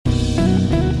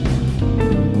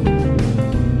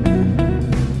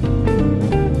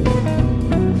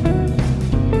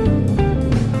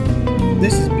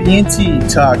B&T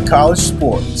Talk College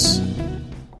Sports.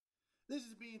 This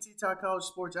is B&T Talk College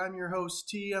Sports. I'm your host,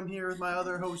 T. I'm here with my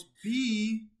other host,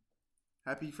 B.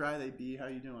 Happy Friday, B. How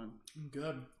you doing? I'm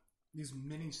good. These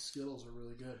mini Skittles are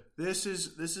really good. This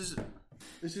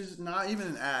is not even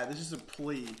an ad. This is a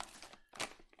plea.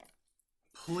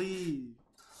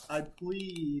 I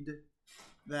plead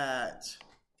that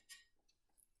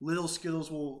Little Skittles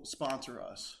will sponsor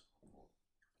us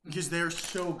because they're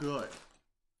so good.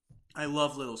 I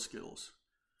love Little Skittles.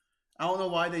 I don't know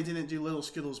why they didn't do Little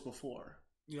Skittles before.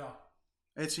 Yeah.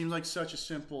 It seems like such a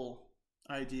simple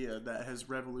idea that has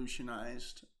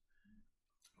revolutionized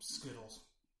Skittles.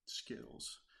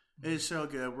 It is so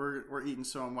good. We're eating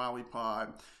some while we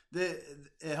pod. It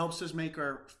helps us make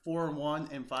our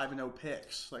 4-1 and 5-0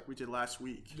 picks like we did last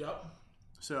week. Yep.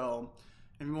 So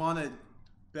if you want to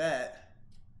bet,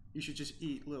 you should just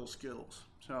eat Little Skittles.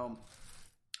 So,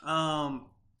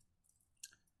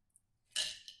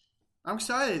 I'm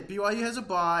excited. BYU has a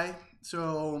bye,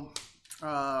 so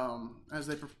as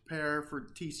they prepare for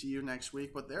TCU next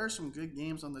week. But there are some good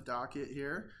games on the docket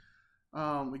here.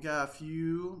 We got a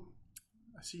few.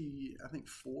 I think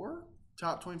 4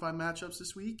 top 25 matchups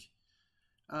this week,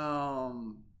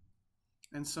 and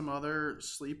some other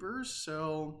sleepers.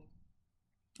 So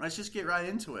let's just get right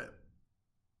into it.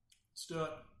 Let's do it.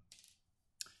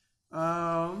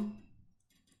 All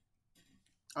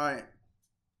right.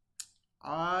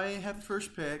 I have the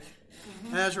first pick.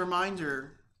 And as a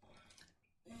reminder,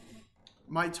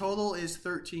 my total is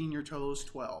 13. Your total is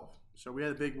 12. So we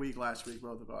had a big week last week,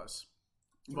 both of us.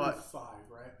 But 5,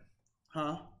 right?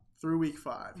 Huh? Through week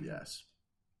 5, yes.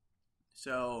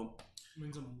 So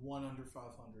means I'm 1 under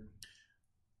 500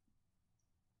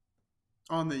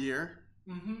 on the year.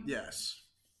 Mm-hmm. Yes,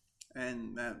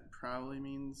 and that probably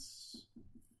means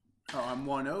I'm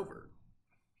 1 over.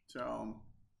 So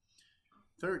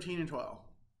 13 and 12,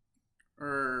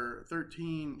 or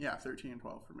 13. Yeah, 13 and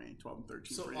 12 for me. 12 and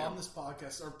 13. So for you. On this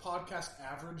podcast, our podcast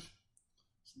average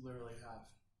is literally half.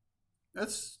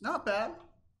 That's not bad.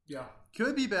 Yeah,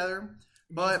 could be better,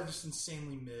 but we're just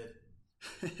insanely mid.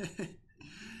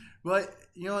 But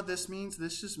you know what this means?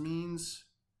 This just means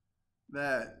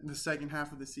that the second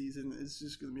half of the season is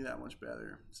just going to be that much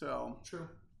better. So true,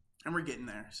 and we're getting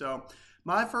there. So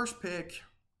my first pick,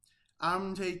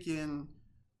 I'm taking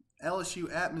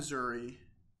LSU at Missouri.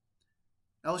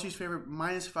 LSU's favorite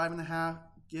 -5.5.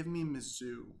 Give me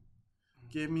Mizzou.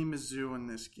 Give me Mizzou in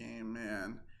this game,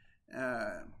 man.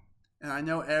 And I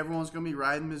know everyone's going to be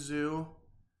riding Mizzou,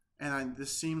 and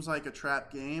this seems like a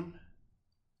trap game.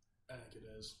 I think it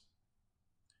is.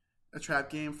 A trap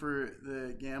game for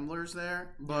the gamblers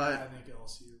there, but yeah, I think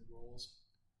LSU rolls.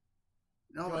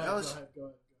 No, go but ahead.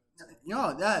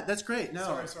 No, that's great.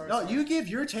 No, sorry. You give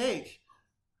your take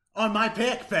on my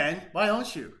pick, Ben. Why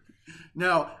don't you?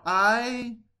 No,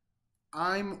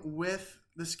 I'm with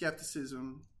the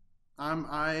skepticism.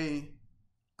 I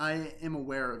am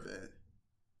aware of it,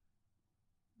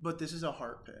 but this is a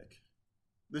heart pick.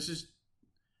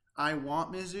 I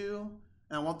want Mizzou,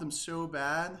 and I want them so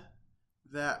bad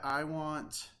that I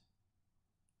want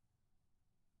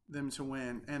them to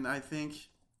win, and I think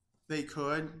they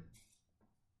could.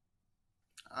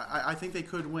 I think they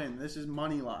could win. This is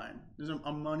money line. This is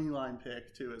a money line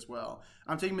pick too as well.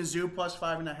 I'm taking Mizzou plus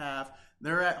 5.5.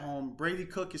 They're at home. Brady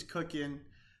Cook is cooking.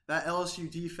 That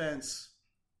LSU defense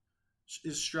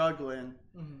is struggling.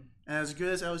 Mm-hmm. And as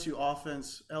good as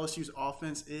LSU's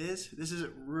offense is, this is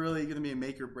really going to be a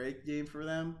make or break game for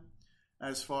them.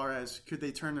 As far as could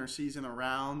they turn their season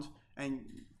around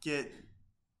and get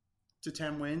to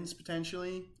 10 wins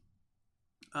potentially,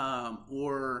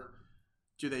 or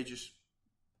do they just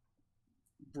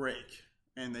break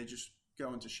and they just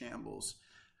go into shambles?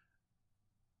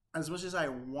 As much as I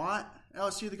want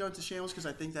LSU to go into shambles because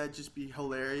I think that'd just be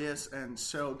hilarious and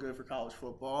so good for college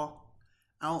football,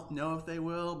 I don't know if they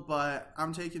will, but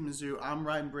I'm taking Mizzou. I'm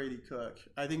riding Brady Cook.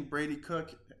 I think Brady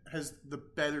Cook has the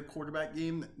better quarterback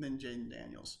game than Jaden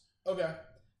Daniels. Okay.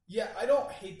 Yeah, I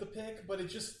don't hate the pick, but it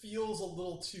just feels a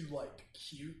little too,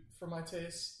 cute for my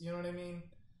taste. You know what I mean?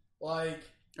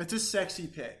 It's a sexy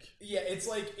pick. Yeah, it's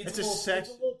a little too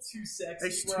sexy.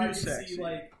 It's too sexy.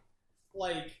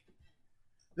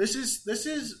 This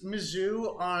is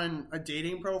Mizzou on a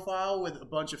dating profile with a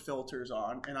bunch of filters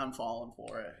on, and I'm falling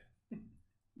for it.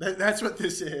 That's what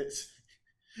this is.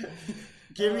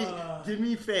 Give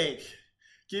me fake.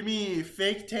 Give me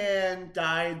fake tan,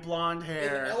 dyed blonde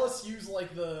hair. And LSU's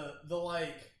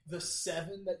the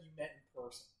 7 that you met in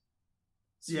person.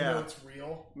 So yeah. You know it's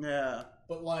real. Yeah.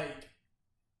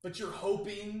 But you're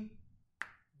hoping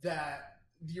that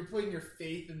you're putting your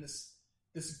faith in this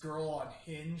girl on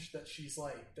Hinge that she's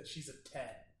a 10.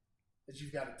 that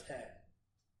you've got a 10.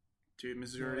 Dude,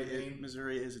 You know what I mean?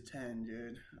 Missouri is a 10,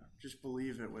 dude. Just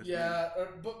believe it with me. Yeah,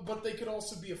 but they could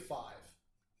also be a 5.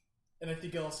 And I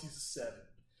think LSU's a 7.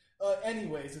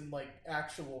 Anyways, in like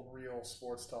actual real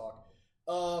sports talk,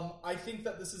 I think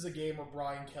that this is a game where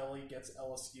Brian Kelly gets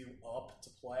LSU up to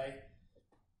play.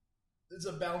 It's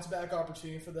a bounce back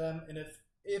opportunity for them, and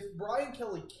if Brian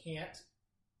Kelly can't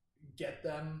get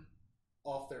them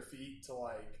off their feet to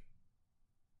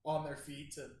on their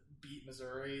feet to beat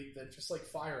Missouri, then just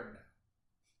fire him now.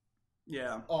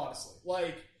 Yeah.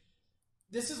 Honestly,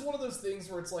 this is one of those things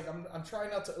where it's I'm trying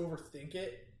not to overthink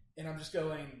it, and I'm just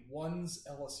going, one's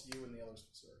LSU and the other's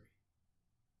Missouri.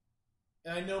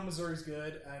 And I know Missouri's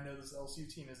good, and I know this LSU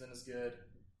team isn't as good,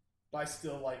 but I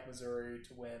still like Missouri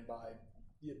to win by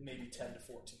maybe 10 to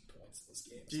 14 points this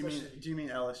game. Do you mean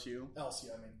LSU?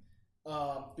 LSU, I mean.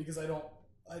 Because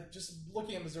just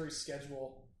looking at Missouri's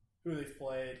schedule, who they've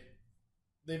played,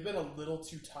 they've been a little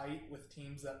too tight with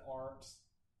teams that aren't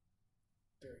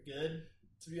very good,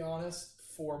 to be honest,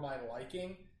 for my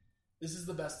liking. This is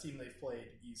the best team they've played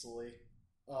easily.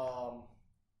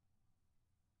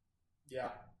 Yeah.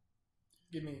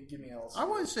 Give me LSU. I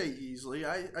wouldn't say easily.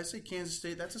 I say Kansas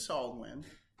State. That's a solid win.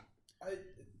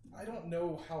 I don't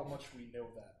know how much we know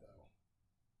that, though.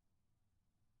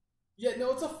 Yeah,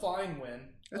 no, it's a fine win.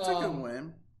 It's a good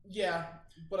win. Yeah,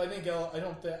 but I think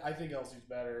LSU's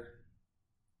better.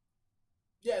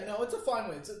 Yeah, no, it's a fine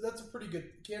win. That's a pretty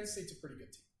good. Kansas State's a pretty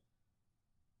good team.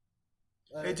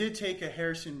 It did take a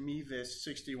Harrison Mevis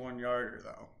 61-yarder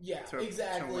though. Yeah,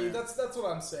 exactly. That's what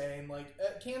I'm saying.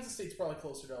 Kansas State's probably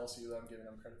closer to LSU than I'm giving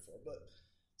them credit for, but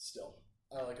still,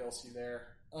 I like LSU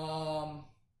there.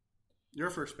 Your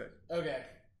first pick. Okay.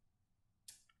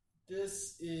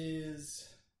 This is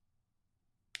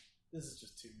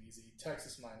just too easy.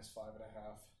 Texas minus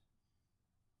 5.5.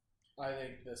 I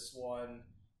think this one.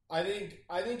 I think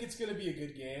it's going to be a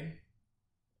good game.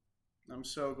 I'm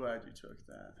so glad you took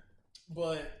that.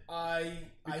 But I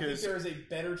think there is a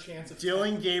better chance of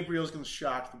Dylan Gabriel's going to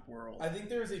shock the world. I think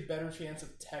there is a better chance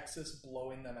of Texas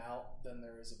blowing them out than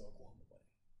there is of Oklahoma winning.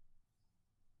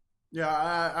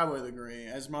 Yeah, I would agree.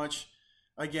 As much,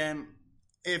 again,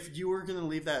 if you were going to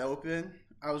leave that open,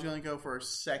 I was going to go for a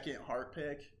second heart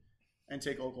pick and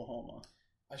take Oklahoma.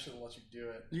 I should have let you do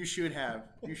it. You should have.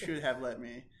 You should have let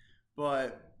me.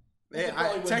 But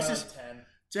Texas 10.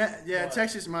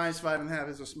 Texas minus 5.5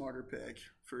 is a smarter pick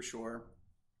for sure.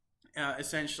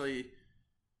 Essentially,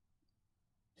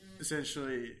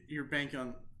 you're banking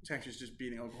on Texas just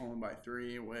beating Oklahoma by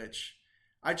 3, which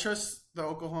I trust the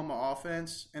Oklahoma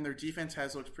offense, and their defense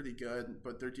has looked pretty good,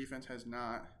 but their defense has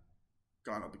not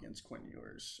gone up against Quinn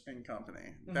Ewers and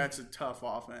company. Mm-hmm. That's a tough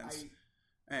offense.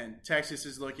 And Texas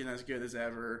is looking as good as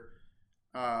ever.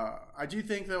 I do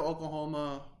think that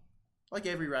Oklahoma, like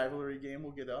every rivalry game,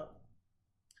 will get up.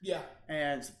 Yeah.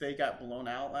 And they got blown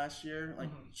out last year,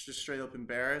 just straight up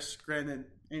embarrassed. Granted,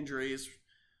 injuries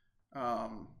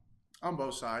on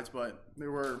both sides, but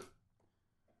there were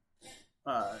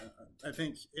I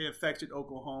think it affected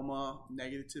Oklahoma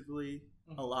negatively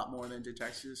a lot more than it did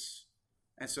Texas.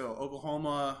 And so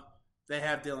Oklahoma, they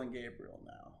have Dylan Gabriel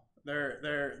now.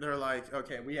 They're like,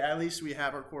 okay, we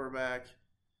have our quarterback.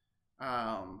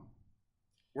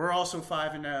 We're also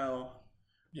 5-0.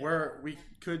 Yeah. We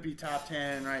could be top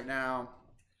 10 right now.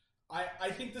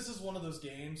 I think this is one of those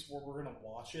games where we're gonna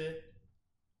watch it.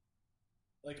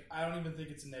 I don't even think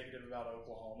it's negative about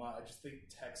Oklahoma. I just think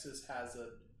Texas has a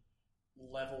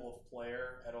level of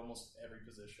player at almost every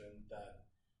position that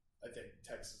I think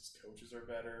Texas coaches are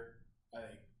better. I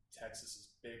think Texas is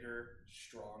bigger,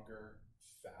 stronger,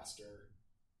 faster.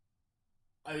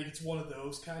 I think it's one of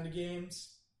those kind of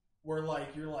games where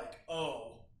you're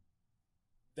oh,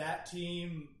 that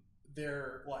team,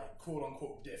 they're quote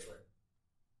unquote different.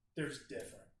 They're just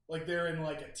different. They're in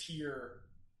a tier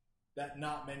that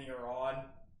not many are on,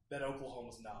 that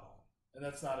Oklahoma's not on. And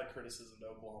that's not a criticism to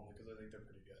Oklahoma because I think they're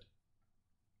pretty good.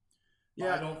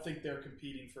 Yeah. But I don't think they're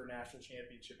competing for a national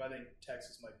championship. I think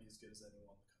Texas might be as good as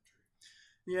anyone in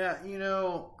the country.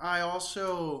 Yeah, I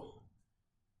also,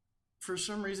 for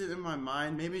some reason in my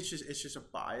mind, maybe it's just a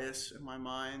bias in my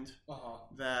mind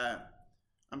that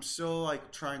I'm still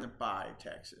trying to buy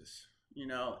Texas.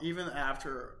 Even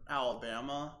after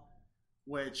Alabama,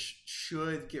 which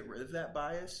should get rid of that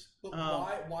bias. But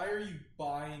why are you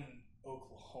buying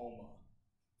Oklahoma?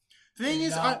 Thing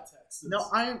is, I'm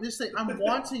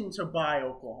wanting to buy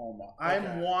Oklahoma. Okay.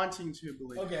 I'm wanting to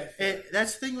believe. Okay,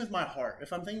 that's the thing with my heart.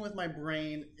 If I'm thinking with my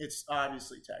brain, it's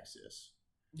obviously Texas.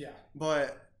 Yeah,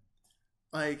 but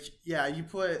you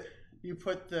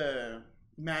put the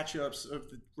matchups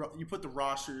you put the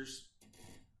rosters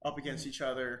up against each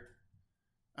other.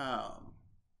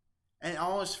 And I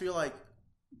almost feel like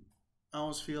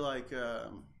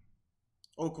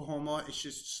Oklahoma is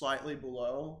just slightly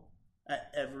below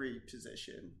at every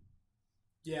position.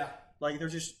 Yeah. Like they're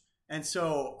just, and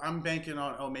so I'm banking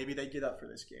on, maybe they get up for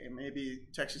this game. Maybe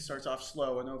Texas starts off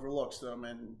slow and overlooks them,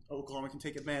 and Oklahoma can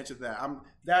take advantage of that.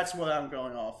 That's what I'm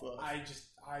going off of. I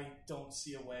don't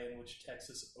see a way in which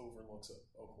Texas overlooks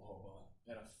Oklahoma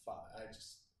in a five.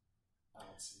 I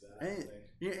don't see that happening.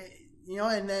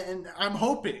 And I'm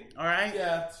hoping. All right.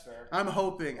 Yeah, that's fair. I'm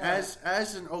hoping as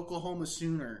an Oklahoma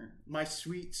Sooner, my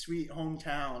sweet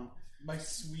hometown. My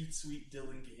sweet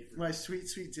Dylan Gabriel. My sweet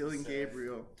Dylan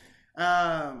Gabriel.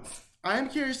 I'm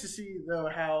curious to see though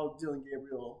how Dylan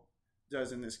Gabriel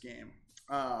does in this game,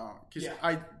 because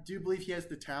I do believe he has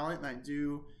the talent,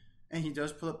 and he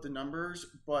does put up the numbers.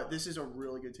 But this is a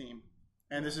really good team,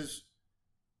 and this is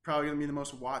probably going to be the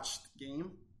most watched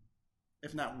game,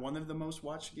 if not one of the most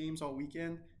watched games all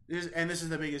weekend. This is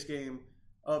the biggest game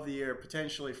of the year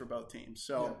potentially for both teams.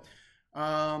 So,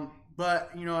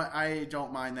 but I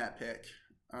don't mind that pick,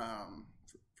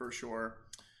 for sure.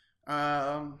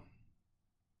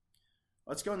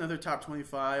 Let's go another top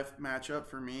 25 matchup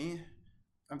for me.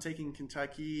 I'm taking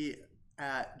Kentucky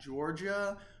at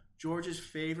Georgia. Georgia's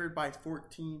favored by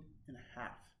 14.5.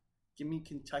 Give me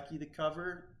Kentucky to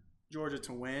cover, Georgia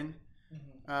to win.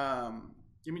 Mm-hmm.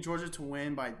 Give me Georgia to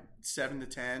win by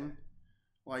 7-10,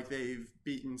 like they've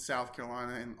beaten South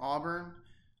Carolina and Auburn.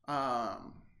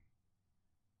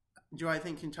 Do I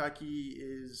think Kentucky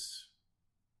is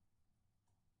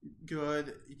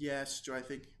good? Yes. Do I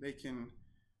think they can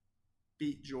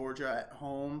beat Georgia at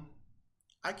home?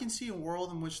 I can see a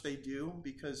world in which they do,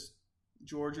 because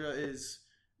Georgia is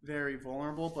very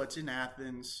vulnerable, but it's in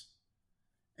Athens.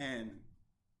 And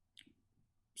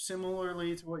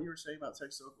similarly to what you were saying about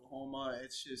Texas, Oklahoma,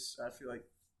 it's just, I feel like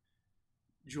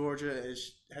Georgia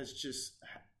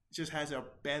has a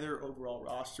better overall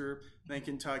roster than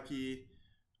Kentucky.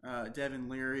 Devin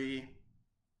Leary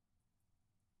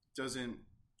doesn't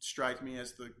strike me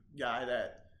as the guy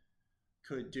that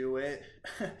could do it.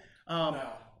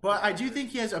 No. But I do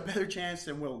think he has a better chance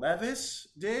than Will Levis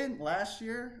did last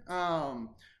year.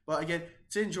 But again,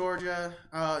 it's in Georgia.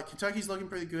 Kentucky's looking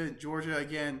pretty good. Georgia,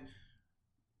 again,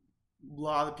 a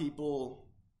lot of people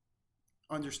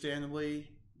understandably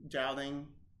doubting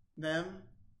them.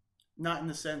 Not in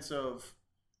the sense of,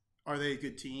 are they a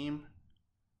good team?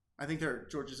 I think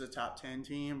Georgia's a top 10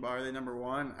 team, but are they number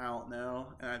one? I don't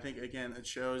know. And I think, again, it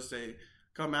shows they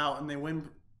come out and they win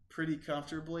pretty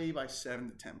comfortably by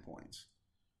 7 to 10 points.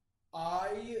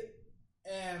 I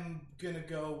am going to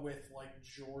go with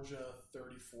Georgia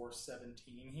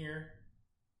 34-17 here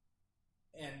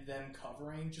and them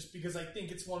covering, just because I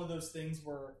think it's one of those things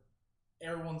where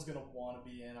everyone's going to want to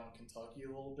be in on Kentucky a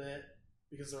little bit,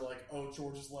 because they're like, oh,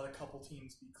 Georgia's let a couple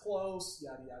teams be close,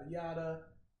 yada, yada, yada.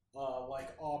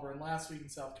 Like Auburn last week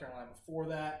and South Carolina before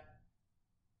that.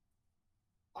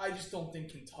 I just don't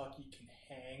think Kentucky can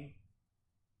hang,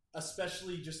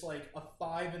 especially just like a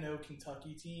 5-0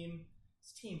 Kentucky team.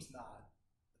 This team's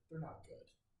they're not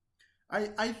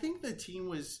good. I think the team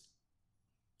was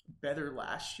better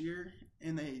last year,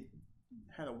 and they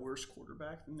had a worse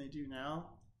quarterback than they do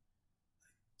now.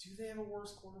 Do they have a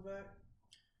worse quarterback?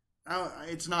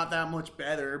 It's not that much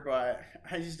better, but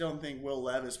I just don't think Will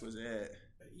Levis was it.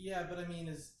 Yeah, but I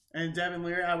mean, and Devin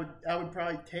Leary, I would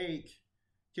probably take,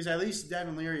 because at least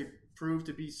Devin Leary proved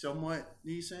to be somewhat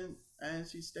decent at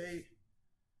NC State.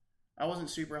 I wasn't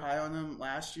super high on him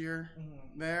last year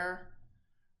there,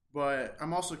 but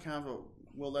I'm also kind of a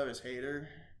Will Levis hater,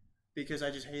 because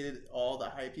I just hated all the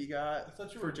hype he got. I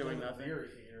thought you for were doing a nothing. Leary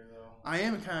hater, though. I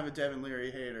am kind of a Devin Leary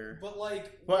hater,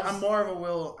 but I'm more of a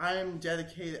Will. I am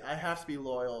dedicated. I have to be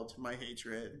loyal to my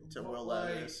hatred to Will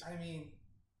Levis. I mean,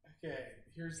 okay.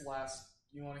 Here's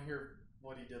you want to hear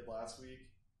what he did last week?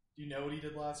 Do you know what he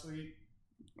did last week?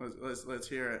 Let's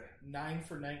hear it. 9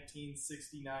 for 19,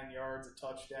 69 yards, a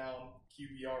touchdown,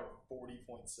 QBR of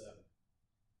 40.7.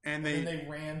 And then they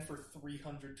ran for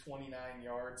 329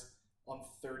 yards on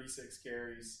 36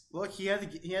 carries. Look, he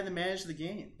had to manage the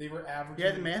game. They were averaging. He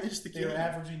had to manage the game. They were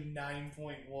averaging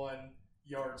 9.1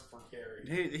 yards per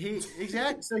carry. He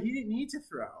exactly. So he didn't need to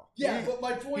throw. Yeah, but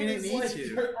my point is,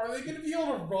 are they going to be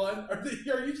able to run? Are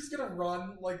you just going to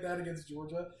run like that against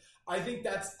Georgia? I think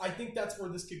that's where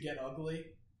this could get ugly.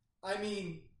 I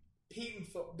mean,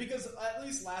 because at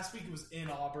least last week it was in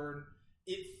Auburn.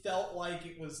 It felt like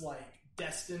it was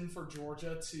destined for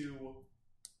Georgia to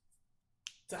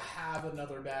have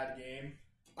another bad game.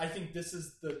 I think this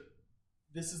is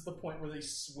the point where they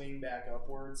swing back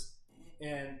upwards,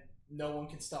 and no one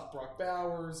can stop Brock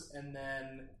Bowers, and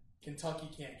then Kentucky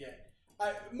can't get.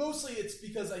 Mostly it's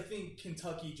because I think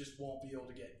Kentucky just won't be able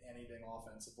to get anything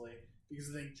offensively because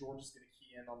I think Georgia's going to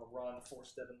key in on the run,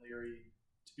 force Devin Leary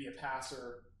to be a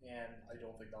passer, and I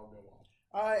don't think that'll go well.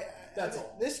 That's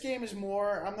all. This game is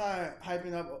more. I'm not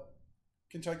hyping up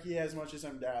Kentucky as much as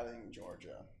I'm doubting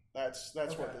Georgia. That's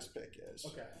Okay. what this pick is.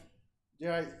 Okay.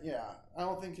 Yeah. I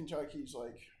don't think Kentucky's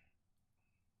like.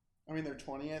 I mean, they're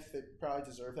 20th. They probably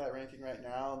deserve that ranking right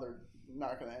now. They're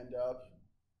not going to end up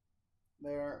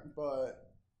there,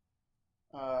 but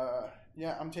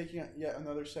I'm taking yet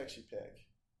another sexy pick.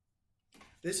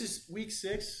 This is week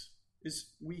 6.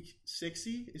 Is week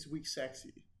 60? Is week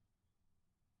sexy?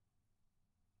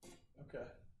 Okay.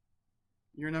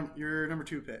 Your number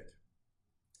 2 pick.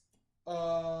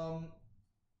 I'm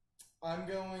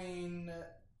going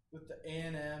with the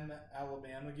A&M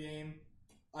Alabama game.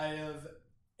 I have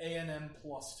A&M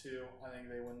 +2. I think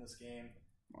they win this game.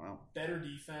 Wow. Better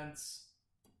defense.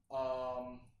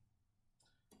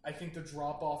 I think the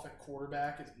drop off at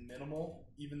quarterback is minimal,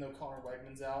 even though Connor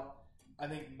Wegman's out. I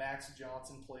think Max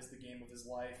Johnson plays the game of his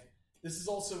life. This is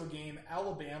also a game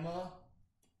Alabama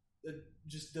that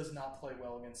just does not play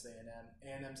well against A&M.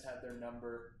 A&M's had their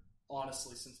number,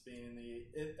 honestly, since being in the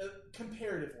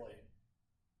comparatively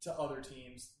to other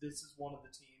teams. This is one of the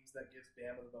teams that gives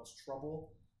Bama the most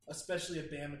trouble, especially a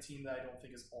Bama team that I don't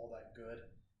think is all that good,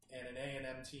 and an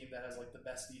A&M team that has like the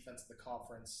best defense in the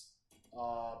conference.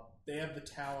 They have the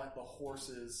talent, the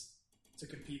horses to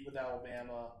compete with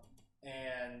Alabama,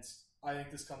 and I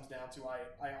think this comes down to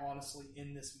I honestly,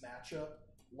 in this matchup,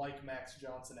 like Max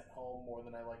Johnson at home more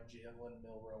than I like Jalen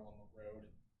Milroe on the road.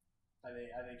 I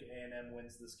think A&M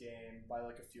wins this game by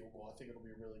like a field goal. I think it'll be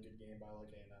a really good game by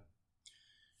like A&M.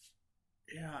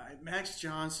 Yeah, Max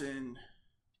Johnson,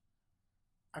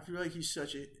 I feel like he's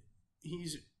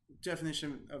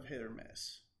definition of hit or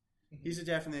miss. Mm-hmm. He's a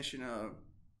definition of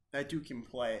that dude can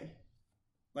play.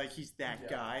 Like he's that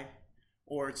guy.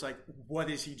 Or it's like, what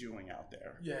is he doing out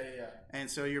there? Yeah. And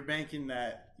so you're banking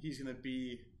that he's going to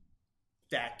be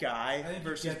that guy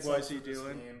versus what is he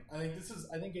doing. Game. I think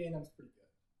A&M's pretty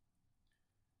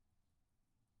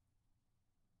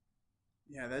good.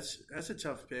 Yeah, that's a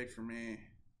tough pick for me.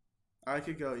 I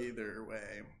could go either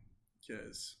way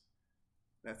because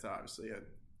that's obviously a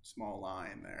small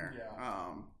line there.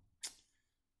 Yeah.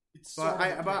 It's but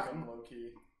sort of low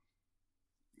key.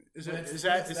 Is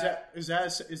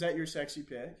that your sexy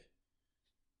pick?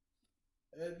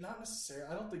 Not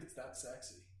necessarily. I don't think it's that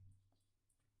sexy.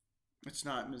 It's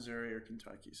not Missouri or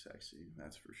Kentucky sexy.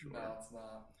 That's for sure. No, it's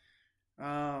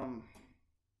not.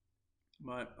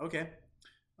 But okay.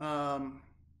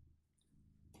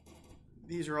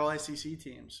 These are all SEC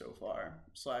teams so far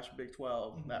 / Big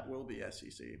 12. Mm-hmm. That will be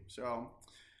SEC. So,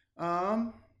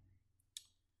 I'm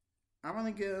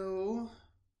gonna go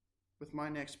with my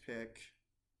next pick.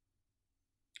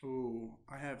 Ooh,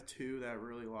 I have 2 that I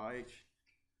really like.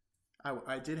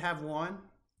 I did have one.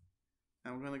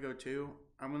 I'm going to go 2.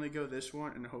 I'm going to go this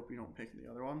one and hope you don't pick the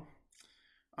other one.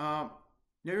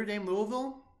 Notre Dame,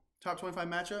 Louisville, top 25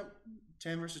 matchup,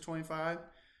 10 versus 25.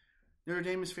 Notre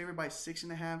Dame is favored by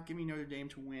 6.5. Give me Notre Dame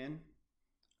to win.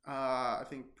 I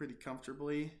think pretty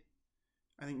comfortably.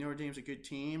 I think Notre Dame's a good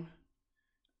team.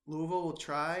 Louisville will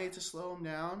try to slow them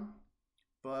down,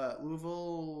 but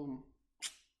Louisville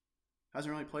hasn't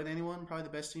really played anyone. Probably the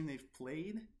best team they've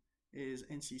played is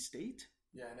NC State.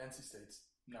 Yeah, and NC State's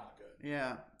not good.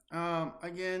 Yeah.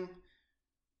 Again,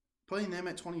 playing them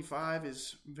at 25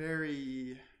 is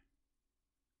very...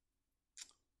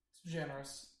 It's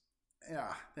generous.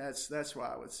 Yeah, that's what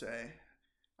I would say.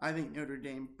 I think Notre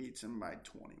Dame beats them by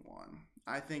 21.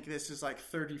 I think this is like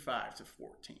 35-14.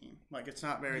 Like, it's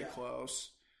not very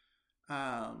close.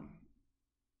 I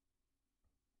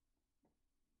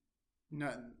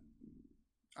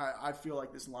feel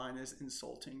like this line is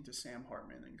insulting to Sam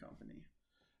Hartman and company.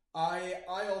 I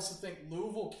also think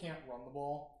Louisville can't run the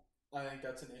ball. I think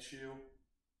that's an issue.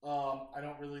 I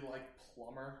don't really like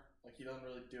Plummer. Like, he doesn't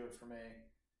really do it for me.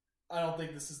 I don't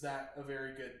think this is a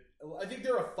very good... I think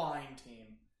they're a fine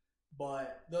team.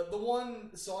 But the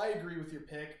one... So I agree with your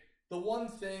pick. The one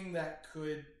thing that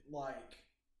could, like,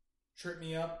 trip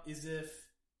me up is if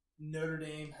Notre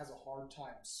Dame has a hard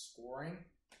time scoring.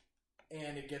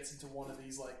 And it gets into one of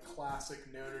these, like, classic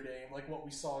Notre Dame, like what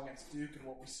we saw against Duke and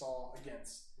what we saw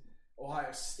against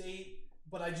Ohio State.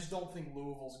 But I just don't think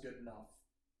Louisville's good enough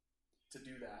to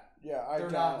do that. Yeah,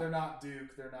 They're not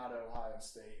Duke. They're not Ohio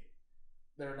State.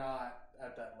 They're not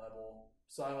at that level.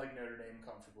 So I like Notre Dame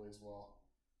comfortably as well.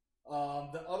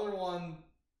 The other one,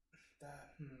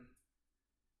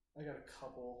 I got a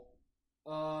couple.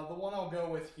 The one I'll go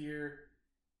with here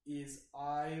is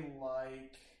I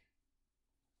like...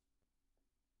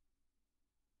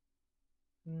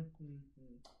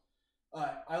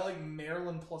 I like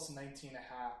Maryland plus 19.5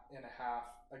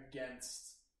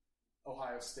 against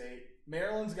Ohio State.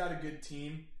 Maryland's got a good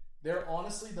team. They're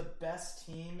honestly the best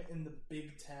team in the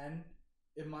Big Ten,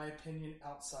 in my opinion,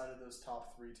 outside of those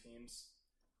top 3 teams.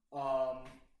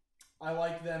 I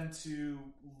like them to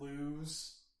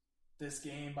lose this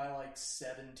game by like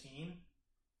 17.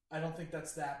 I don't think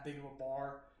that's that big of a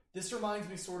bar. This reminds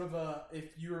me sort of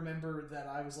if you remember that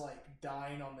I was like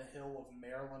dying on the hill of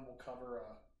Maryland will cover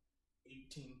a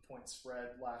 18-point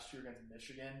spread last year against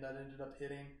Michigan that ended up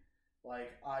hitting.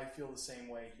 Like, I feel the same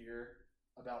way here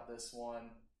about this one.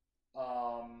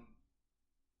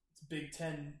 It's Big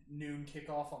Ten noon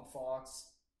kickoff on Fox.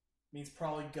 Means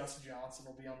probably Gus Johnson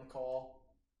will be on the call.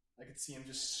 I could see him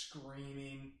just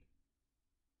screaming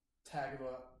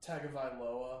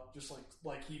Tagovailoa, just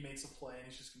like he makes a play and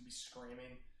he's just going to be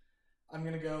screaming. I'm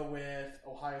going to go with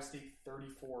Ohio State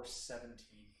 34-17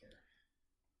 here.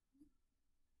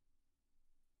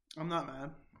 I'm not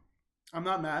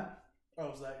mad.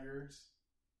 Oh, is that yours?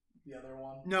 The other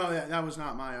one? No, that was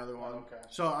not my other one. Oh, okay.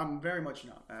 So I'm very much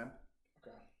not mad.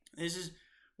 Okay. This is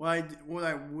what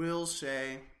I will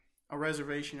say. A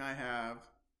reservation I have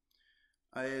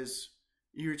is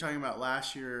you were talking about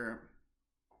last year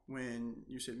when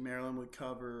you said Maryland would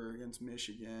cover against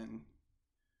Michigan.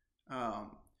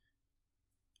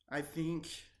 I think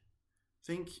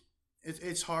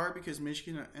it's hard because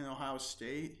Michigan and Ohio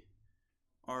State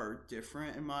are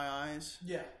different in my eyes.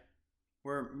 Yeah.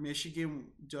 Where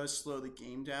Michigan does slow the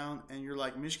game down, and you're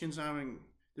like, Michigan's not even,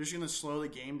 they're just going to slow the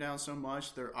game down so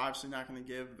much, they're obviously not going to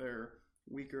give their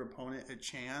weaker opponent a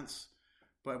chance.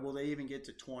 But will they even get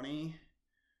to 20?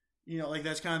 You know, like,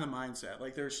 that's kind of the mindset.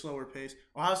 Like, they're a slower pace.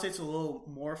 Ohio State's a little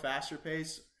more faster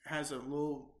pace, has a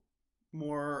little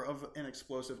more of an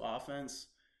explosive offense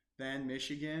than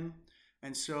Michigan.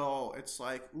 And so it's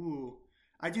like, ooh,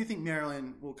 I do think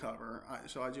Maryland will cover.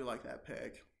 So I do like that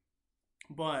pick.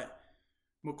 But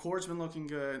McCord's been looking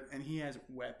good, and he has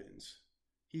weapons.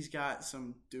 He's got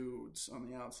some dudes on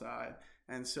the outside.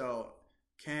 And so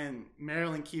can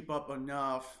Maryland keep up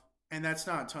enough? And that's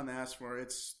not a ton to ask for.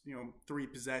 It's, 3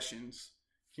 possessions.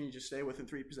 Can you just stay within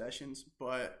 3 possessions?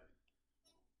 But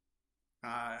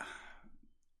that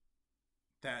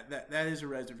is a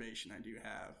reservation I do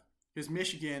have. Because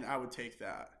Michigan, I would take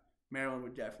that. Maryland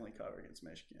would definitely cover against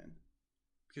Michigan.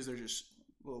 Because they're just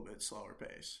a little bit slower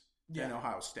pace than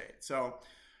Ohio State. So,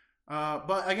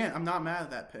 but again, I'm not mad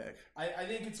at that pick. I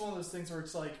think it's one of those things where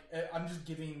it's like, I'm just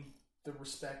giving the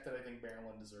respect that I think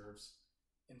Maryland deserves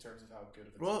in terms of how good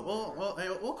of a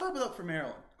team we'll clap it up for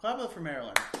Maryland. Clap it up for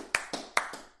Maryland.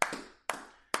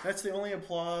 That's the only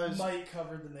applause. Mike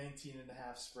covered the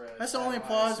 19.5 spread. That's the only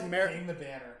applause. Hang the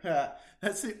banner. Yeah,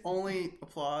 that's the only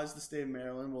applause the state of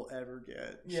Maryland will ever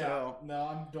get. Yeah. So,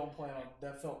 No, don't plan on.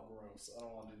 That felt gross. I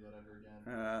don't want to do that ever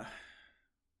again.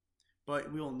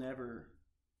 But we'll never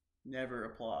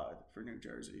applaud for New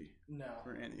Jersey. No.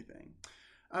 For anything.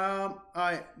 All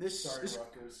right. Rutgers.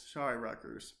 Sorry,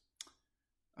 Rutgers.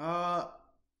 My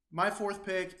 4th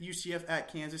pick, UCF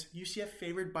at Kansas. UCF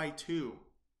favored by 2.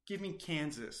 Give me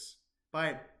Kansas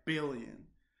by 1 billion.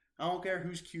 I don't care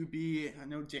who's QB. I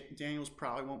know Daniels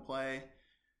probably won't play.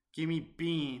 Give me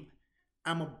Bean.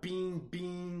 I'm a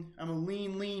bean. I'm a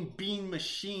lean bean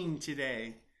machine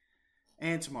today.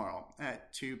 And tomorrow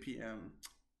at 2 p.m.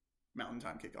 Mountain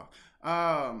Time kickoff.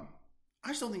 I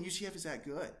just don't think UCF is that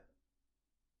good.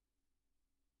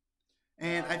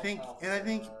 And I think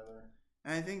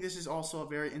this is also a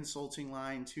very insulting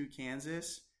line to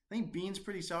Kansas. I think Bean's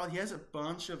pretty solid. He has a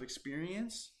bunch of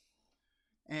experience.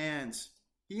 And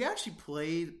he actually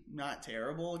played not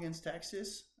terrible against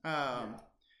Texas.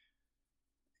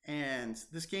 And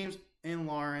this game's in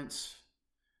Lawrence.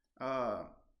 A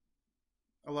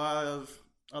lot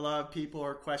of people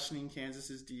are questioning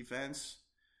Kansas's defense.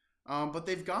 But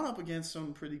they've gone up against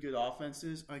some pretty good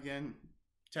offenses. Again,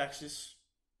 Texas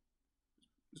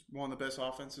is one of the best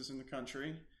offenses in the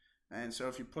country. And so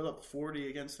if you put up 40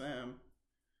 against them,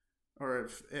 or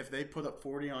if they put up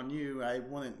 40 on you, I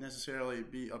wouldn't necessarily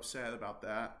be upset about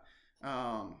that.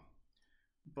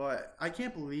 But I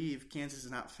can't believe Kansas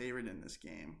is not favored in this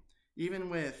game.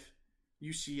 Even with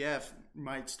UCF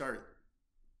might start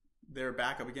their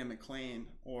backup again, McClain,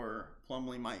 or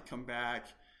Plumlee might come back.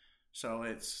 So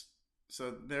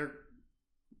their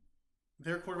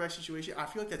quarterback situation, I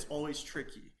feel like that's always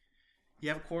tricky. You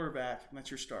have a quarterback, and that's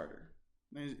your starter.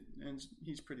 And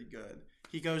he's pretty good.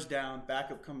 He goes down,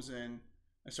 backup comes in,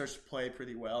 and starts to play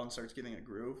pretty well and starts getting a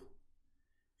groove.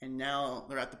 And now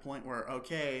they're at the point where,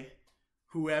 okay,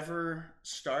 whoever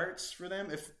starts for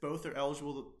them, if both are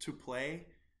eligible to play,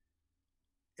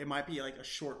 it might be like a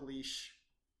short leash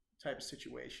type of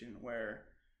situation where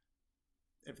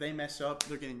if they mess up,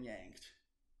 they're getting yanked,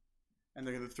 and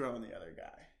they're going to throw in the other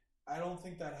guy. I don't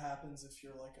think that happens if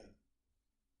you're like a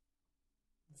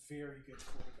very good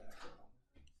quarterback,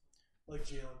 like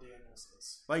Jalen Daniels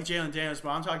is. Like Jalen Daniels, but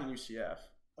I'm talking UCF.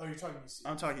 Oh, you're talking UCF.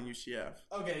 I'm talking UCF.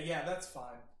 Okay, yeah, that's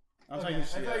fine. I'm talking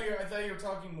UCF. I thought you were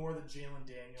talking more the Jalen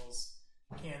Daniels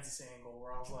Kansas angle,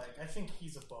 where I was like, I think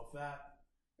he's above that.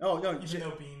 Oh no, even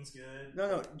though Bean's good.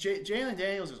 No, Jalen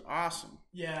Daniels is awesome.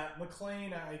 Yeah,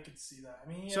 McLean, I could see that. I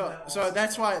mean, so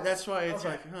that's why it's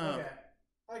like, huh? Okay,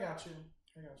 I got you.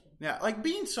 Yeah, like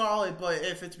Bean's solid, but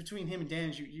if it's between him and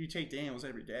Daniels, you take Daniels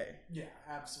every day. Yeah,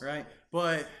 absolutely. Right,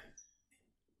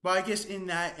 but I guess in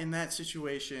that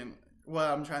situation, what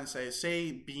I'm trying to say is,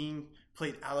 say Bean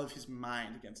played out of his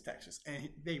mind against Texas and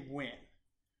they win,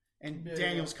 and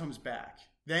Daniels comes back.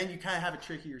 Then you kind of have a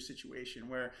trickier situation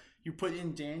where you put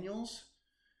in Daniels,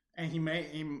 and it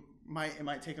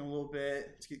might take him a little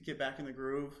bit to get back in the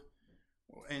groove,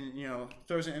 and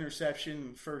throws an interception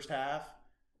in the first half.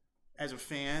 As a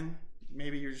fan,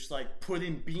 maybe you're just like, put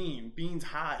in Bean. Bean's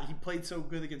hot. He played so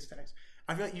good against Texas.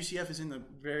 I feel like UCF is in a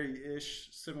very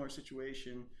similar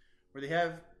situation where they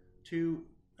have two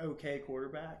okay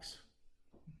quarterbacks,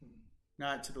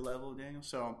 not to the level of Daniels.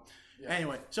 So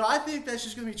anyway, I think that's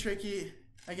just going to be tricky.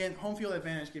 Again, home field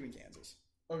advantage, giving Kansas.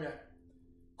 Okay,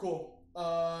 cool.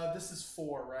 This is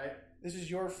 4, right? This is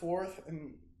your 4th,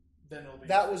 and then it'll be.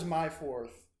 That was my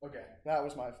 4th. Okay, that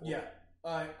was my 4th. Yeah,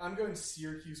 I'm going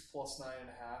Syracuse plus 9.5.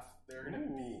 They're going to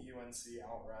beat UNC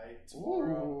outright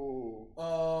tomorrow.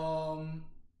 Ooh.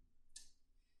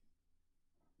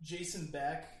 Jason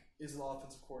Beck is the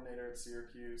offensive coordinator at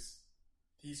Syracuse.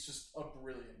 He's just a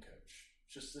brilliant coach.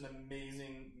 Just an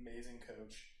amazing, amazing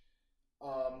coach.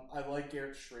 I like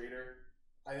Garrett Schrader.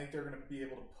 I think they're going to be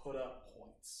able to put up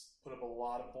a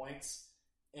lot of points.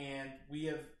 And we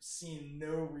have seen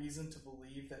no reason to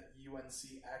believe that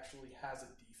UNC actually has a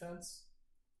defense.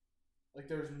 Like,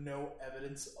 there's no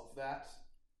evidence of that.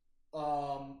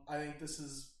 I think this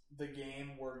is the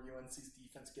game where UNC's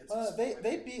defense gets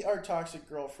they beat our toxic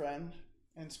girlfriend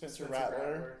and Spencer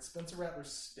Rattler. Spencer Rattler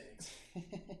stinks.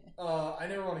 I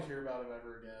never want to hear about him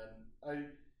ever again.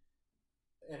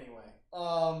 Anyway,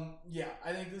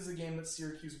 I think this is a game that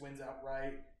Syracuse wins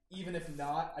outright. Even if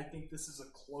not, I think this is a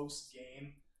close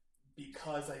game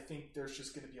because I think there's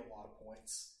just going to be a lot of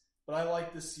points. But I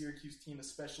like this Syracuse team,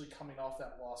 especially coming off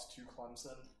that loss to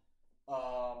Clemson.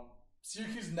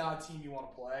 Syracuse is not a team you want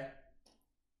to play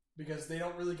because they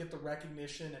don't really get the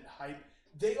recognition and hype.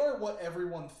 They are what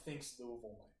everyone thinks Louisville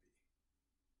might be.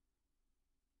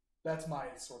 That's my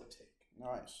sort of take.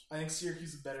 Nice. I think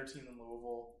Syracuse is a better team than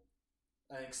Louisville.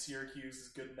 I think Syracuse is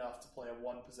good enough to play a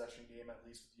one-possession game at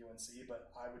least with UNC,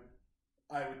 but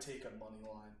I would take a money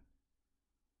line.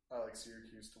 I like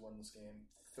Syracuse to win this game,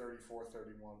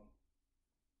 34-31.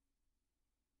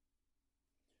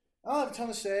 I don't have a ton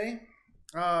to say.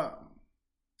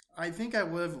 I think I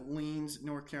would have leaned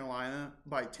North Carolina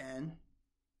by 10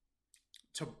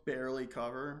 to barely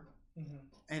cover.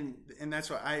 Mm-hmm. And that's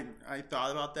what I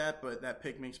thought about that, but that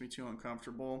pick makes me too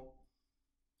uncomfortable.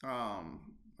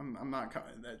 I'm not.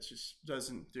 That just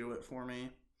doesn't do it for me.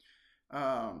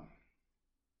 I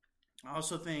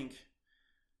also think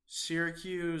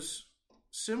Syracuse,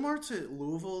 similar to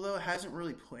Louisville, though, hasn't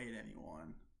really played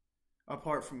anyone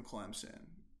apart from Clemson,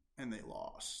 and they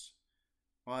lost.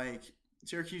 Like,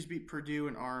 Syracuse beat Purdue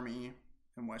and Army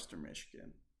and Western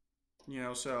Michigan.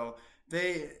 So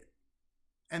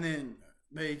and then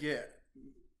they get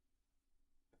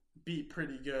beat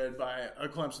pretty good by a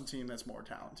Clemson team that's more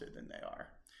talented than they are.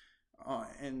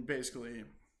 In basically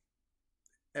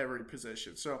every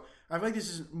position. So I feel like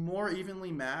this is more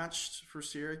evenly matched for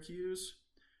Syracuse.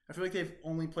 I feel like they've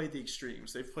only played the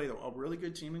extremes. They've played a really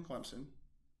good team in Clemson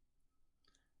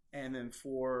and then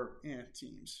 4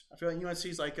 teams. I feel like UNC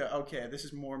is like, okay, this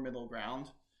is more middle ground.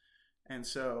 And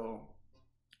so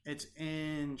it's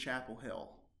in Chapel Hill.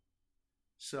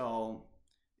 So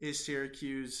is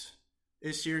Syracuse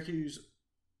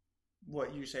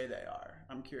what you say they are?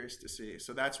 I'm curious to see.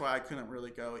 So that's why I couldn't really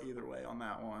go either way on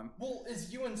that one. Well,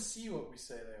 is UNC what we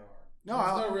say they are? No,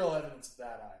 there's no real evidence of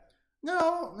that either.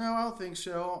 No, I don't think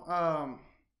so.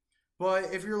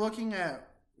 But if you're looking at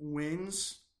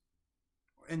wins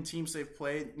and teams they've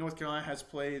played, North Carolina has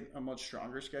played a much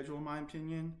stronger schedule, in my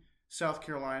opinion. South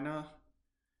Carolina,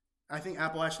 I think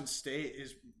Appalachian State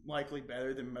is likely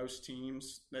better than most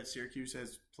teams that Syracuse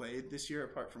has played this year,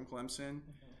 apart from Clemson.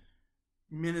 Mm-hmm.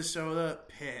 Minnesota,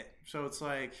 Pitt. So it's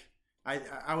like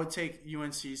I would take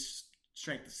UNC's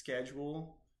strength of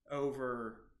schedule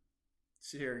over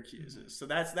Syracuse's. So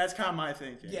that's kind of my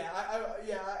thinking. Yeah,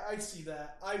 I see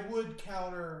that. I would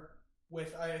counter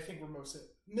with I think we're most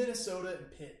Minnesota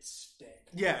and Pitt stink.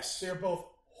 Yes, they're both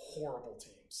horrible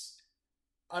teams.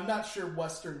 I'm not sure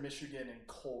Western Michigan and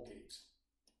Colgate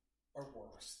are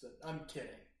worse. I'm kidding.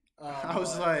 I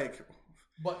was like,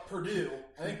 but Purdue.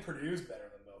 I think Purdue's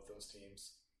better than both those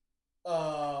teams.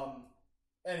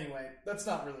 Anyway, that's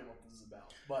not really what this is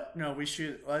about. But no, we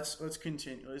should let's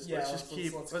continue.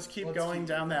 Let's keep going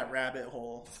down that rabbit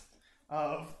hole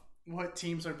of what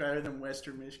teams are better than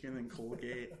Western Michigan and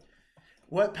Colgate.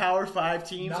 What Power 5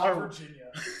 teams not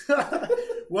Virginia?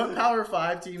 What Power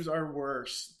 5 teams are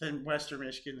worse than Western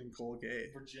Michigan and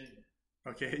Colgate? Virginia.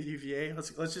 Okay, UVA.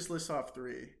 Let's just list off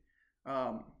 3.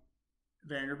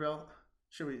 Vanderbilt.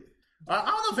 Should we? I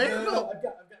don't know Vanderbilt. No, I've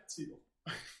got 2.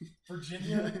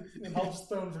 Virginia, and I'll just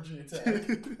throw in Virginia Tech.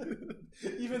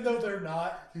 Even though they're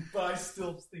not, but I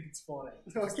still think it's funny.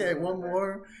 Okay, one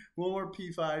more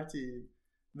P5 team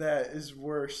that is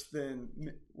worse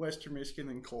than Western Michigan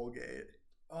and Colgate.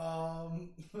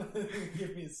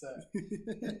 Give me a sec.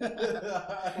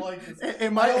 I like this.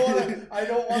 I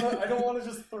don't want to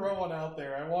just throw one out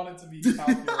there. I want it to be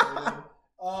calculated.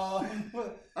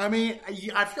 I mean,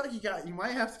 I feel like you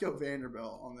might have to go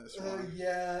Vanderbilt on this one.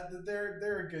 Yeah,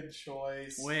 they're a good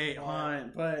choice. Wait,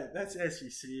 on, but that's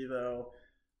SEC though.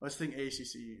 Let's think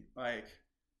ACC.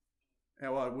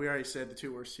 Well, we already said the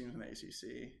 2 worst teams in the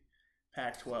ACC.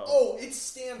 Pac-12. Oh, it's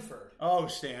Stanford. Oh,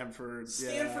 Stanford.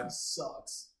 Stanford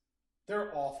sucks.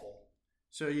 They're awful.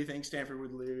 So you think Stanford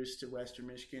would lose to Western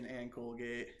Michigan and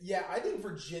Colgate? Yeah, I think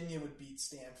Virginia would beat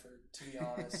Stanford, to be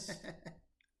honest.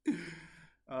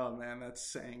 Oh, man,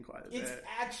 that's saying quite a bit. It's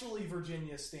actually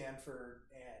Virginia, Stanford,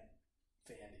 and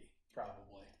Vandy,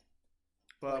 probably.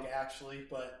 But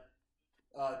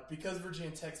because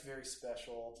Virginia Tech's very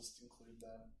special, I'll just include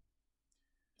them.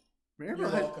 You're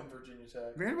welcome, Virginia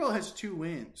Tech. Vanderbilt has 2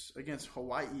 wins against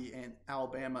Hawaii and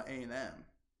Alabama A&M.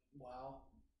 Wow.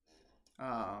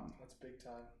 That's big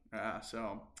time. Yeah,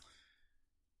 so.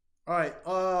 All right.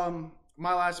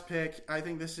 My last pick, I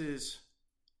think this is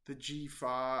the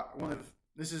G5.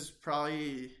 This is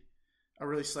probably a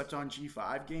really slept on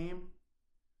G5 game.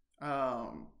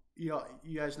 You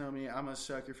guys know me. I'm a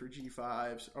sucker for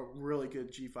G5s, a really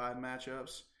good G5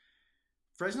 matchups.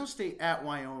 Fresno State at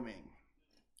Wyoming.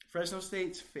 Fresno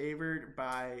State's favored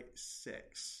by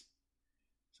 6.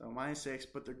 So -6,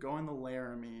 but they're going to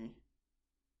Laramie.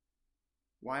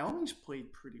 Wyoming's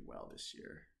played pretty well this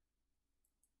year.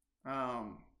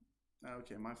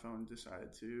 Okay, my phone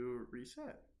decided to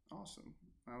reset. Awesome.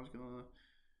 I was going to...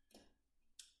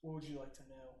 What would you like to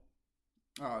know?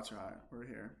 Oh, that's right. We're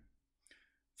here.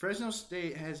 Fresno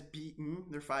State has beaten...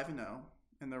 They're 5-0,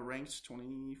 and they're ranked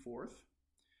 24th.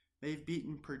 They've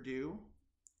beaten Purdue,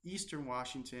 Eastern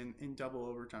Washington in double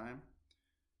overtime.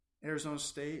 Arizona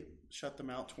State shut them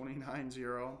out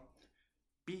 29-0.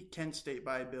 Beat Kent State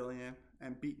by 1 billion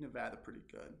and beat Nevada pretty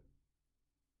good.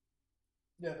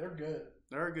 Yeah, they're good.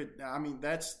 They're good. I mean,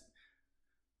 that's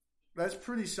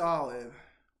pretty solid.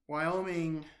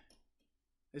 Wyoming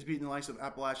has beaten the likes of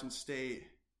Appalachian State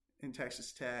and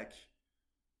Texas Tech.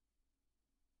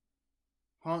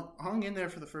 Hung in there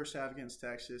for the first half against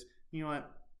Texas. You know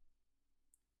what?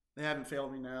 They haven't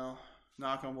failed me now.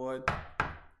 Knock on wood.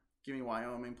 Give me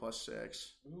Wyoming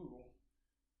 +6. Ooh.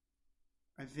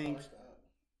 I think like that.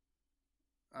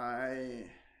 I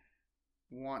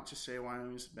want to say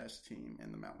Wyoming's the best team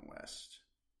in the Mountain West.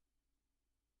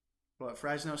 But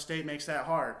Fresno State makes that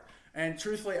hard. And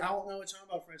truthfully, I don't know a ton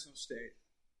about Fresno State.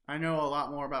 I know a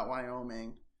lot more about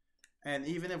Wyoming. And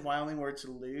even if Wyoming were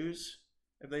to lose,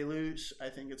 if they lose, I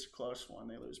think it's a close one.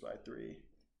 They lose by 3.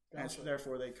 Gotcha. And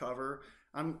therefore they cover.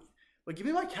 But give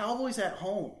me my Cowboys at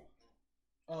home.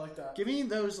 I like that. Give me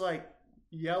those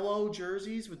yellow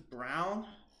jerseys with brown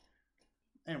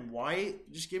and white.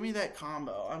 Just give me that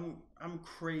combo. I'm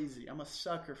crazy. I'm a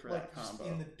sucker for that combo. Just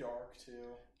in the dark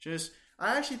too.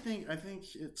 I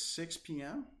think it's 6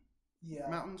 p.m. Yeah.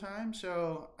 Mountain time.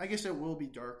 So I guess it will be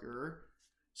darker.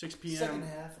 6 p.m. Second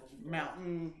half it'll be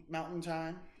mountain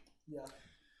time. Yeah.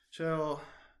 So,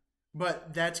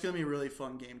 but that's going to be a really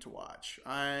fun game to watch.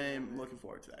 I'm looking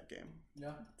forward to that game.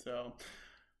 Yeah. So,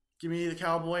 give me the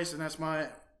Cowboys, and that's my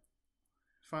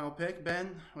final pick.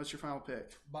 Ben, what's your final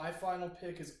pick? My final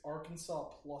pick is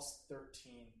Arkansas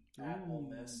 +13 at Ole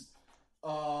Miss.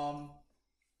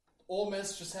 Ole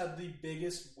Miss just had the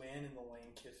biggest win in the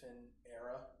Lane Kiffin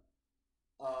era.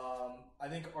 I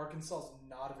think Arkansas is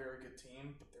not a very good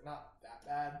team, but they're not that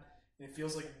bad. And it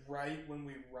feels like right when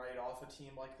we write off a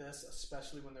team like this,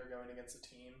 especially when they're going against a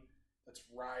team that's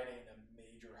riding a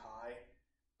major high,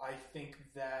 I think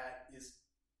that is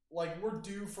like, we're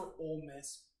due for Ole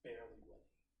Miss barely winning.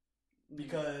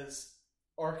 Because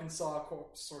Arkansas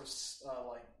sort of,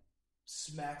 like,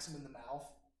 smacks them in the mouth.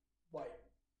 Like,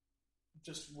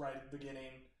 just right at the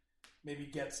beginning. Maybe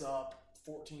gets up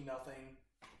 14-0.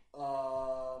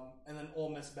 And then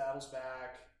Ole Miss battles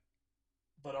back.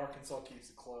 But Arkansas keeps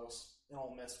it close. And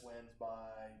Ole Miss wins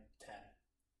by 10.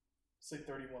 It's like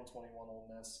 31-21 Ole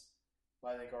Miss.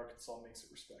 But I think Arkansas makes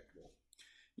it respectable.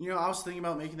 You know, I was thinking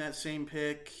about making that same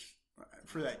pick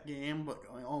for that game, but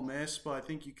going Ole Miss, but I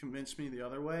think you convinced me the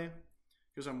other way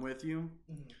because I'm with you.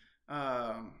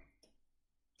 Mm-hmm.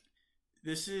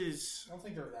 This is... I don't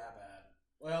think they're that bad.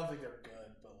 Well, I don't think they're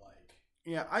good, but like...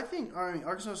 Yeah, I mean,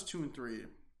 Arkansas is 2-3.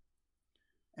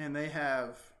 And they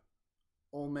have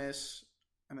Ole Miss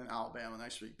and then Alabama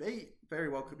next week. They very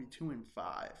well could be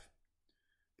 2-5.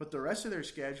 But the rest of their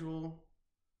schedule...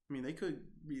 I mean, they could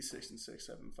be 6-6,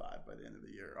 7-5 by the end of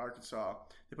the year. Arkansas,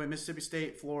 they play Mississippi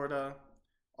State, Florida,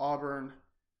 Auburn,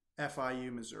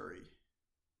 FIU, Missouri.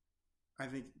 I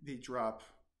think they drop,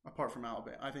 apart from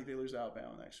Alabama. I think they lose to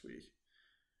Alabama next week.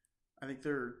 I think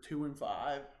they're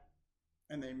 2-5,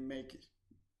 and they make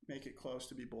it close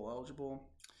to be bowl eligible.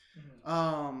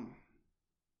 Mm-hmm.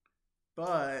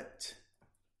 But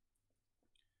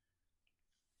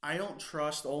I don't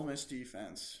trust Ole Miss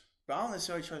defense. But I don't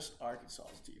necessarily trust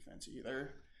Arkansas's defense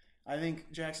either. I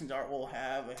think Jackson Dart will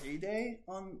have a heyday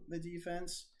on the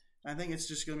defense. I think it's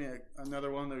just going to be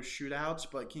another one of those shootouts.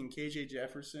 But can KJ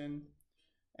Jefferson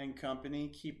and company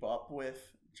keep up with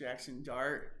Jackson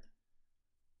Dart?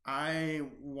 I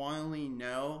wantingly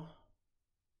know.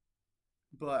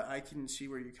 But I can see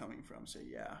where you're coming from. So,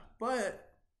 yeah. But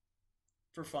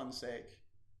for fun's sake,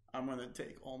 I'm going to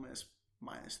take Ole Miss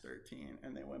minus 13.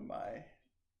 And they win by...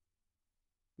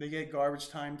 They get garbage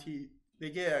time. They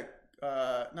get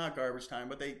not garbage time,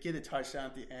 but they get a touchdown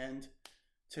at the end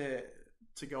to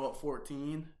go up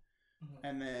 14,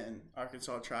 and then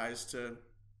Arkansas tries to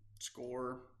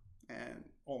score, and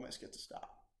Ole Miss gets a stop.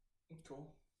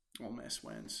 Cool. Ole Miss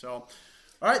wins. So,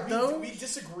 all right, we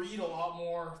disagreed a lot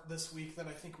more this week than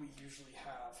I think we usually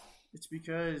have. It's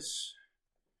because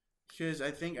I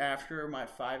think after my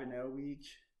 5-0 week,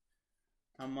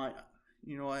 I'm like,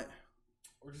 you know what?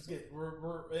 We're just getting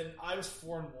and I was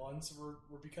 4-1, so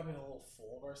we're becoming a little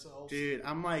full of ourselves. Dude,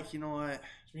 I'm like, you know what?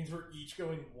 Which means we're each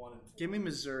going 1-4. Give me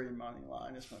Missouri money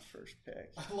line as my first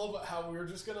pick. I love how we're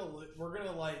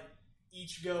gonna like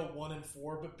each go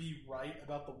 1-4, but be right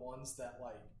about the ones that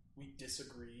like we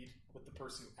disagreed with the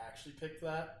person who actually picked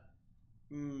that.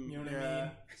 You know what I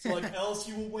mean? So like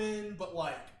LSU will win, but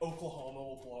like Oklahoma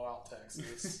will blow out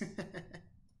Texas,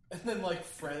 and then like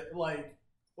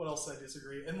what else did I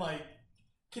disagree? And like.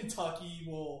 Kentucky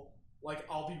will, like,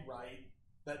 I'll be right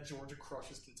that Georgia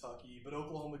crushes Kentucky, but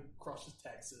Oklahoma crushes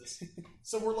Texas.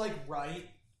 So we're, like, right,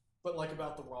 but, like,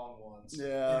 about the wrong ones.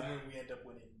 Yeah. And then we end up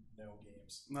winning no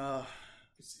games. You can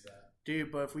see that. Dude,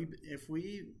 but if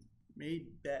we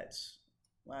made bets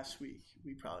last week,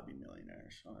 we'd probably be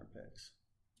millionaires on our picks.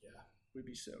 Yeah. We'd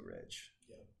be so rich.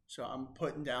 Yep. So I'm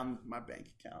putting down my bank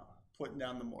account, putting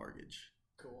down the mortgage.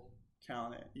 Cool.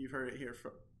 Count it. You've heard it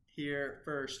here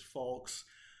first, folks.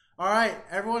 All right,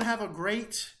 everyone have a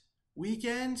great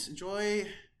weekend. Enjoy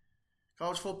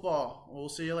college football. We'll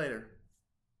see you later.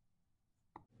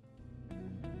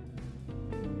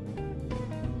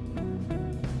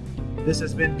 This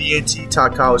has been BAT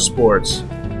Talk College Sports.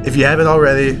 If you haven't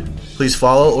already, please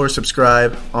follow or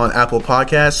subscribe on Apple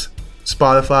Podcasts,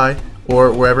 Spotify,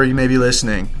 or wherever you may be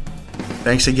listening.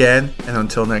 Thanks again, and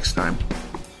until next time.